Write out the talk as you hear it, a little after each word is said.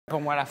Pour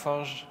moi, la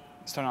forge,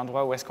 c'est un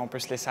endroit où est-ce qu'on peut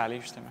se laisser aller,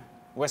 justement.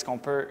 Où est-ce qu'on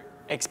peut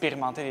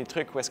expérimenter des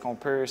trucs, où est-ce qu'on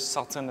peut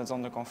sortir de notre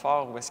zone de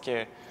confort, où est-ce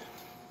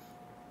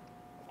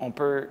qu'on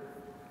peut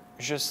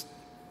juste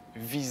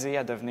viser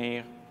à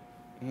devenir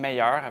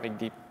meilleur avec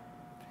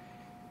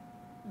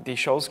des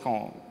choses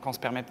qu'on se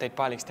permet peut-être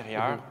pas à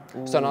l'extérieur.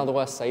 Mm-hmm. C'est un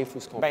endroit safe où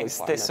ce qu'on peut le faire.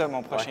 C'était ça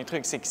mon prochain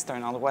truc, c'est que c'est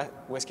un endroit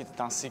où est-ce que tu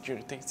es en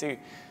sécurité. T'sais.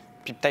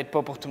 Puis peut-être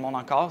pas pour tout le monde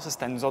encore, ça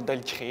c'est à nous autres de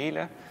le créer,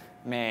 là.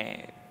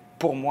 Mais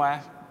pour moi,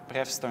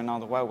 bref, c'est un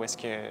endroit où est-ce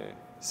que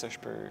ça, je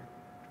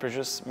peux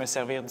juste me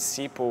servir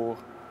d'ici pour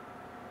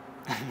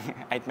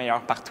être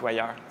meilleur partout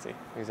ailleurs. T'sais.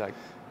 Exact.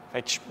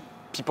 Fait que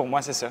puis pour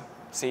moi, c'est ça.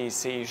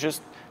 C'est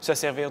juste se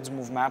servir du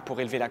mouvement pour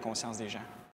élever la conscience des gens.